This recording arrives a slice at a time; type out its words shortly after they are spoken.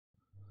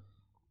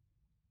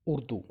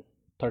Urdu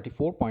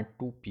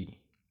 34.2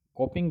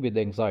 coping with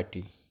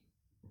anxiety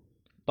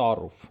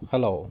تعارف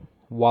hello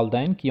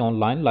والدین کی آن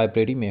لائن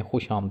لائبریری میں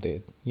خوش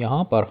آمدید۔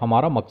 یہاں پر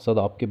ہمارا مقصد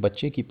آپ کے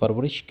بچے کی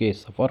پرورش کے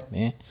سفر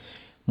میں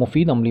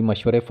مفید عملی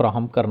مشورے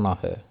فراہم کرنا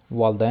ہے۔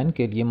 والدین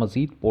کے لیے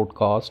مزید پوڈ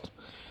کاسٹ،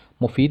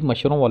 مفید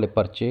مشوروں والے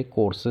پرچے،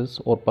 کورسز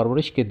اور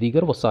پرورش کے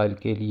دیگر وسائل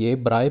کے لیے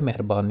برائے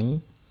مہربانی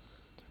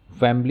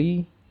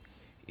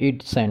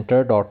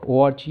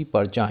family-ed-center.org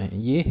پر جائیں۔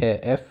 یہ ہے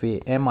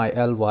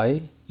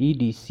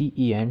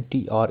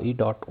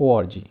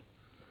family-edcenter.org۔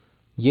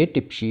 یہ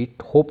ٹپ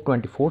شیٹ ہوپ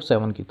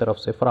 24/7 کی طرف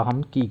سے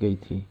فراہم کی گئی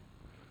تھی۔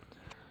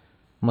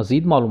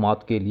 مزید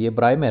معلومات کے لیے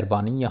برائے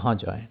مہربانی یہاں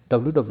جائیں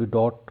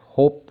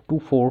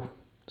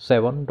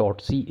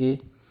www.hope247.ca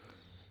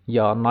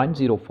یا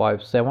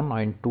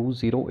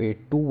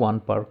 9057920821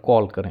 پر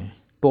کال کریں۔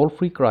 ٹول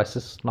فری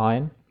کرائسس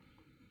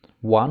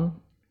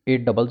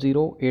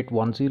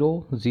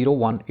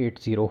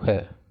 918008100180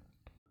 ہے۔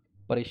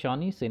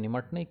 پریشانی سے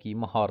نمٹنے کی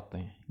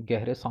مہارتیں۔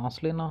 گہری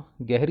سانس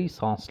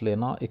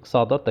لینا ایک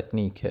سادہ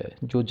تکنیک ہے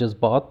جو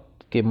جذبات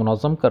کے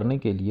منظم کرنے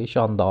کے لیے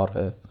شاندار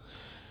ہے۔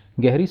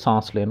 گہری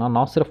سانس لینا نہ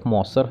صرف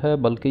مؤثر ہے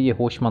بلکہ یہ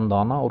ہوش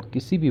مندانہ اور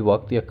کسی بھی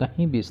وقت یا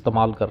کہیں بھی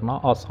استعمال کرنا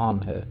آسان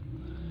ہے۔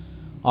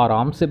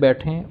 آرام سے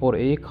بیٹھیں اور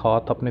ایک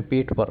ہاتھ اپنے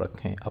پیٹ پر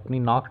رکھیں۔ اپنی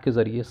ناک کے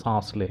ذریعے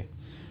سانس لیں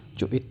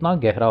جو اتنا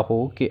گہرا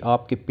ہو کہ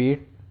آپ کے پیٹ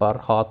پر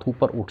ہاتھ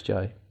اوپر اٹھ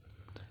جائے۔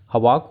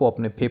 ہوا کو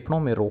اپنے پھیپھڑوں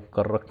میں روک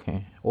کر رکھیں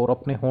اور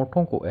اپنے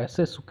ہونٹوں کو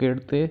ایسے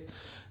سکیڑتے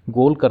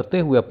گول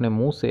کرتے ہوئے اپنے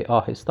منہ سے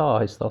آہستہ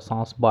آہستہ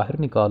سانس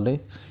باہر نکالیں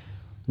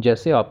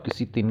جیسے آپ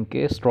کسی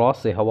تنکے اسٹرا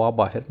سے ہوا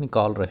باہر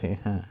نکال رہے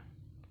ہیں۔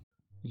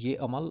 یہ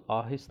عمل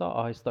آہستہ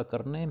آہستہ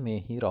کرنے میں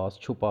ہی راز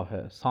چھپا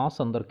ہے۔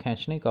 سانس اندر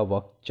کھینچنے کا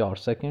وقت 4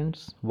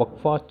 سیکنڈز،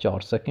 وقفہ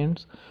 4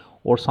 سیکنڈز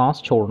اور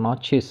سانس چھوڑنا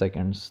 6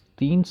 سیکنڈز۔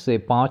 3 سے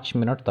 5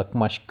 منٹ تک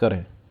مشق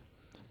کریں۔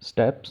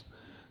 سٹیپس: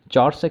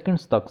 4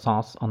 سیکنڈز تک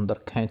سانس اندر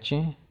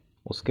کھینچیں،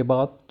 اس کے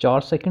بعد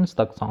 4 سیکنڈز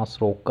تک سانس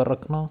روک کر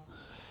رکھنا،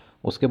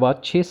 اس کے بعد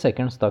 6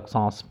 سیکنڈز تک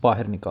سانس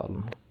باہر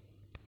نکالنا۔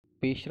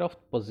 پیش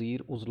رفت پذیر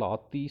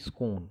عضلاتی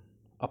سکون۔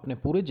 اپنے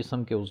پورے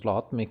جسم کے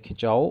عضلات میں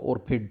کھنچاؤ اور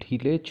پھر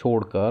ڈھیلے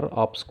چھوڑ کر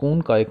آپ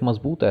سکون کا ایک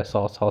مضبوط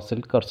احساس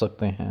حاصل کر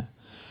سکتے ہیں۔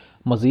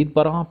 مزید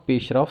برآں،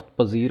 پیش رفت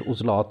پذیر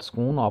عضلات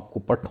سکون آپ کو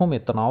پٹھوں میں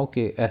تناؤ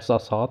کے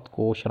احساسات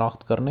کو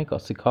شناخت کرنے کا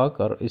سکھا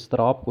کر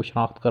اضطراب کو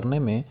شناخت کرنے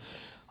میں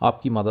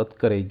آپ کی مدد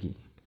کرے گی۔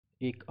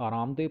 ایک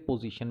آرام دہ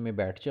پوزیشن میں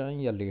بیٹھ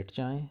جائیں یا لیٹ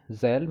جائیں۔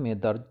 ذیل میں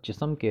درج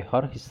جسم کے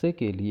ہر حصے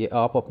کے لیے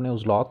آپ اپنے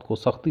عضلات کو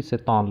سختی سے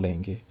تان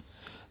لیں گے،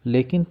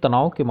 لیکن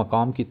تناؤ کے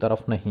مقام کی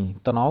طرف نہیں۔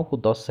 تناؤ کو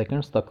 10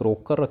 سیکنڈز تک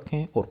روک کر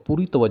رکھیں اور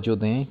پوری توجہ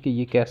دیں کہ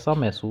یہ کیسا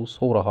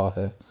محسوس ہو رہا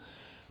ہے۔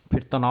 پھر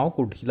تناؤ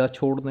کو ڈھیلا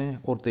چھوڑ دیں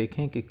اور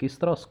دیکھیں کہ کس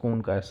طرح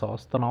سکون کا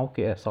احساس تناؤ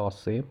کے احساس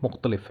سے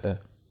مختلف ہے۔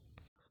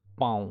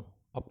 پاؤں۔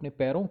 اپنے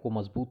پیروں کو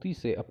مضبوطی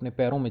سے اپنے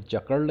پیروں میں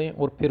جکڑ لیں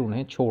اور پھر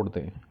انہیں چھوڑ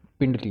دیں۔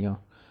 پنڈلیاں۔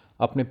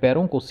 اپنے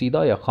پیروں کو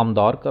سیدھا یا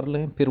خمدار کر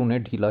لیں پھر انہیں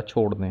ڈھیلا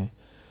چھوڑ دیں۔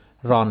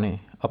 رانیں۔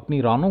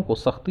 اپنی رانوں کو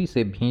سختی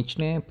سے بھینچ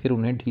لیں پھر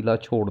انہیں ڈھیلا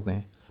چھوڑ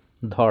دیں۔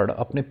 دھڑ۔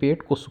 اپنے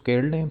پیٹ کو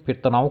سکیڑ لیں پھر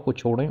تناؤ کو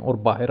چھوڑیں اور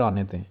باہر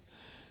آنے دیں۔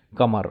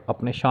 کمر۔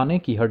 اپنے شانے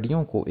کی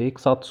ہڈیوں کو ایک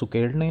ساتھ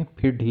سکیڑ لیں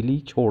پھر ڈھیلی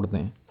چھوڑ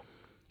دیں۔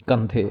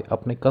 کندھے۔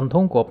 اپنے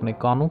کندھوں کو اپنے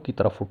کانوں کی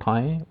طرف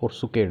اٹھائیں اور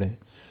سکیڑیں،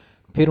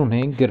 پھر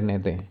انہیں گرنے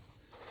دیں۔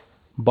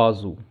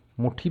 بازو۔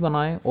 مٹھی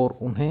بنائیں اور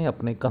انہیں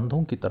اپنے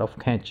کندھوں کی طرف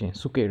کھینچیں،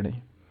 سکیڑیں،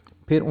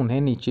 پھر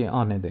انہیں نیچے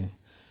آنے دیں۔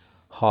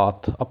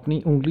 ہاتھ۔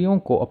 اپنی انگلیوں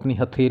کو اپنی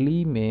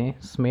ہتھیلی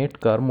میں سمیٹ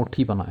کر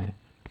مٹھی بنائیں،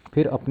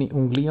 پھر اپنی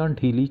انگلیاں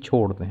ڈھیلی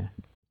چھوڑ دیں۔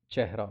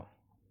 چہرہ۔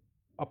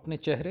 اپنے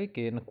چہرے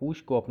کے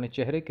نقوش کو اپنے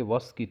چہرے کے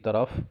وسط کی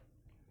طرف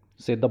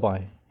سے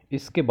دبائیں،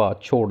 اس کے بعد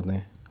چھوڑ دیں۔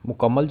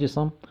 مکمل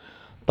جسم۔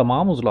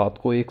 تمام عضلات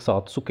کو ایک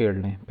ساتھ سکیڑ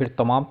لیں، پھر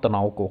تمام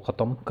تناؤ کو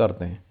ختم کر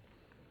دیں۔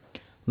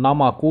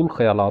 نامعقول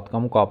خیالات کا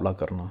مقابلہ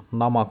کرنا۔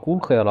 نامعقول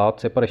خیالات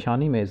سے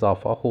پریشانی میں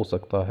اضافہ ہو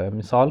سکتا ہے۔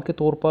 مثال کے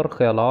طور پر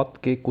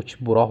خیالات کہ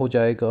کچھ برا ہو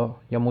جائے گا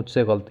یا مجھ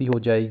سے غلطی ہو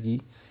جائے گی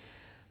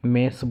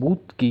میں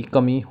ثبوت کی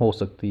کمی ہو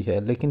سکتی ہے،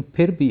 لیکن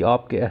پھر بھی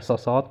آپ کے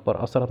احساسات پر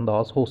اثر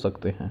انداز ہو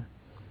سکتے ہیں۔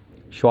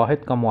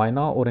 شواہد کا معائنہ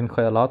اور ان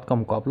خیالات کا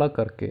مقابلہ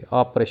کر کے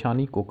آپ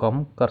پریشانی کو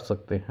کم کر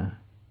سکتے ہیں۔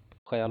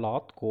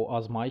 خیالات کو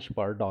آزمائش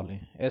پر ڈالیں۔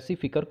 ایسی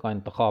فکر کا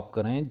انتخاب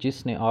کریں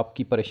جس نے آپ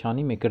کی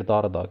پریشانی میں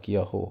کردار ادا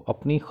کیا ہو۔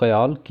 اپنی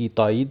خیال کی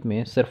تائید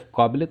میں صرف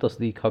قابل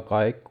تصدیق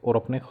حقائق اور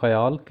اپنے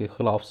خیال کے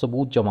خلاف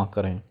ثبوت جمع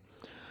کریں۔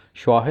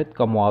 شواہد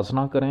کا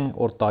موازنہ کریں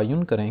اور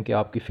تعین کریں کہ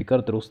آپ کی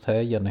فکر درست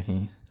ہے یا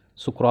نہیں۔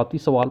 سقراطی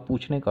سوال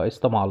پوچھنے کا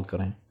استعمال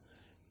کریں۔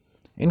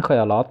 ان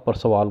خیالات پر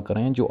سوال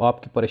کریں جو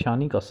آپ کی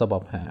پریشانی کا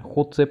سبب ہیں۔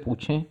 خود سے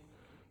پوچھیں،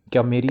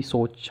 کیا میری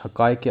سوچ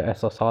حقائق یا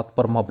احساسات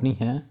پر مبنی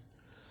ہے؟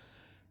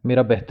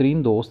 میرا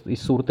بہترین دوست اس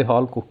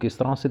صورتحال کو کس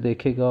طرح سے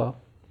دیکھے گا؟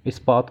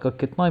 اس بات کا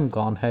کتنا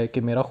امکان ہے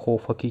کہ میرا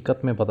خوف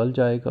حقیقت میں بدل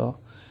جائے گا؟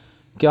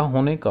 کیا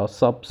ہونے کا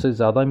سب سے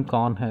زیادہ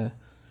امکان ہے؟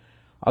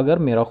 اگر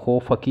میرا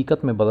خوف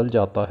حقیقت میں بدل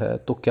جاتا ہے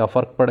تو کیا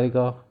فرق پڑے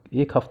گا؟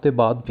 ایک ہفتے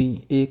بعد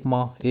بھی، ایک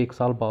ماہ، ایک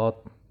سال بعد؟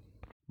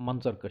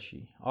 منظر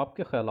کشی آپ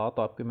کے خیالات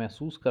آپ کے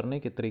محسوس کرنے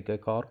کے طریقہ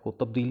کار کو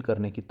تبدیل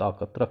کرنے کی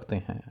طاقت رکھتے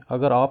ہیں۔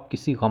 اگر آپ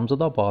کسی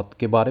غمزدہ بات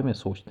کے بارے میں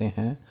سوچتے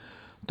ہیں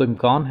تو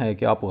امکان ہے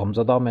کہ آپ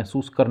غمزدہ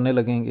محسوس کرنے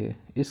لگیں گے۔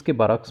 اس کے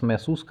برعکس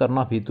محسوس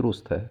کرنا بھی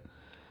درست ہے۔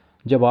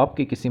 جب آپ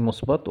کی کسی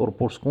مثبت اور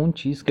پرسکون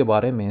چیز کے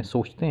بارے میں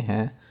سوچتے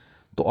ہیں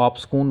تو آپ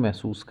سکون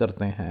محسوس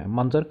کرتے ہیں۔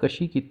 منظر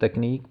کشی کی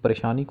تکنیک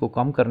پریشانی کو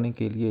کم کرنے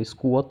کے لیے اس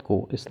قوت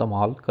کو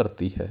استعمال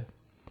کرتی ہے۔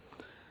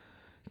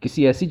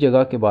 کسی ایسی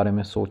جگہ کے بارے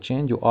میں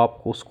سوچیں جو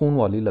آپ کو سکون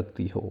والی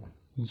لگتی ہو۔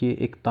 یہ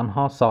ایک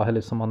تنہا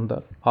ساحل سمندر،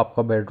 آپ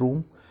کا بیڈ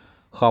روم،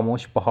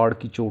 خاموش پہاڑ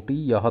کی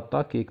چوٹی یا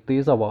حتیٰ کہ ایک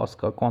تیز آواز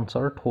کا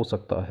کنسرٹ ہو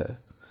سکتا ہے۔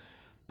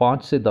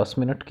 5 سے 10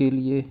 منٹ کے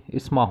لیے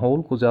اس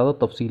ماحول کو زیادہ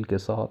تفصیل کے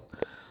ساتھ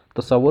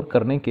تصور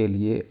کرنے کے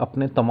لیے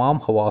اپنے تمام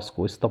حواس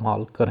کو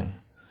استعمال کریں۔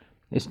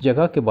 اس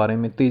جگہ کے بارے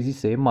میں تیزی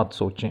سے مت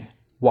سوچیں،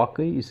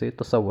 واقعی اسے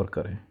تصور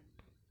کریں۔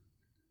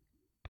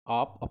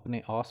 آپ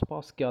اپنے آس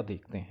پاس کیا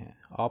دیکھتے ہیں؟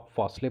 آپ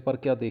فاصلے پر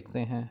کیا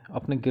دیکھتے ہیں؟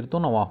 اپنے گرد و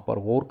نواح پر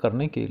غور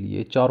کرنے کے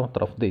لیے چاروں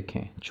طرف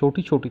دیکھیں،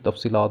 چھوٹی چھوٹی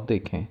تفصیلات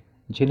دیکھیں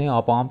جنہیں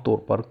آپ عام طور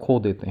پر کھو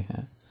دیتے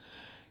ہیں۔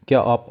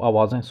 کیا آپ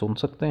آوازیں سن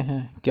سکتے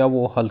ہیں؟ کیا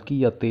وہ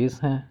ہلکی یا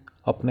تیز ہیں؟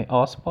 اپنے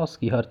آس پاس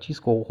کی ہر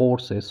چیز کو غور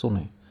سے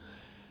سنیں،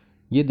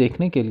 یہ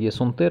دیکھنے کے لیے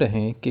سنتے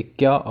رہیں کہ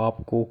کیا آپ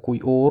کو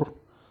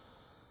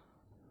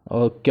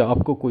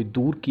کوئی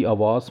دور کی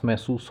آواز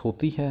محسوس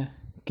ہوتی ہے؟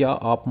 کیا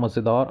آپ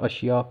مزیدار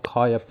اشیاء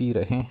کھا یا پی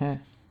رہے ہیں؟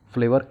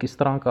 فلیور کس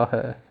طرح کا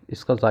ہے؟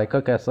 اس کا ذائقہ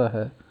کیسا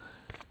ہے؟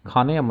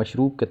 کھانے یا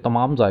مشروب کے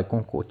تمام ذائقوں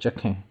کو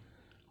چکھیں۔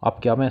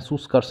 آپ کیا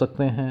محسوس کر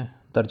سکتے ہیں؟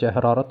 درجہ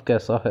حرارت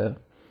کیسا ہے؟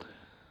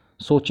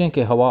 سوچیں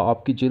کہ ہوا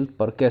آپ کی جلد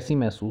پر کیسی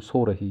محسوس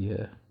ہو رہی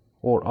ہے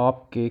اور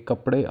آپ کے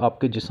کپڑے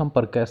آپ کے جسم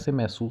پر کیسے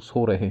محسوس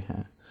ہو رہے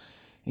ہیں۔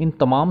 ان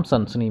تمام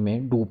سنسنی میں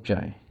ڈوب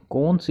جائیں۔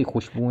 کون سی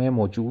خوشبوئیں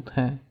موجود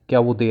ہیں؟ کیا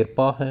وہ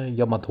دیرپا ہیں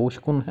یا مدہوش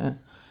کن ہیں؟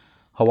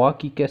 ہوا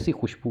کی کیسی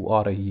خوشبو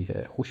آ رہی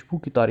ہے؟ خوشبو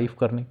کی تعریف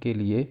کرنے کے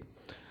لیے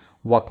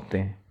وقت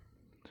دیں۔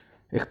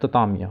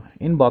 اختتامیہ،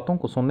 ان باتوں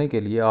کو سننے کے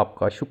لیے آپ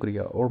کا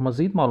شکریہ اور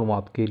مزید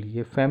معلومات کے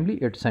لیے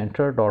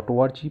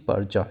familyaidcenter.org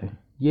پر جائیں۔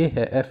 یہ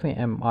ہے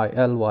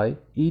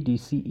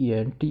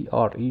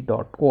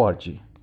FAMILYEDCENTRE.org۔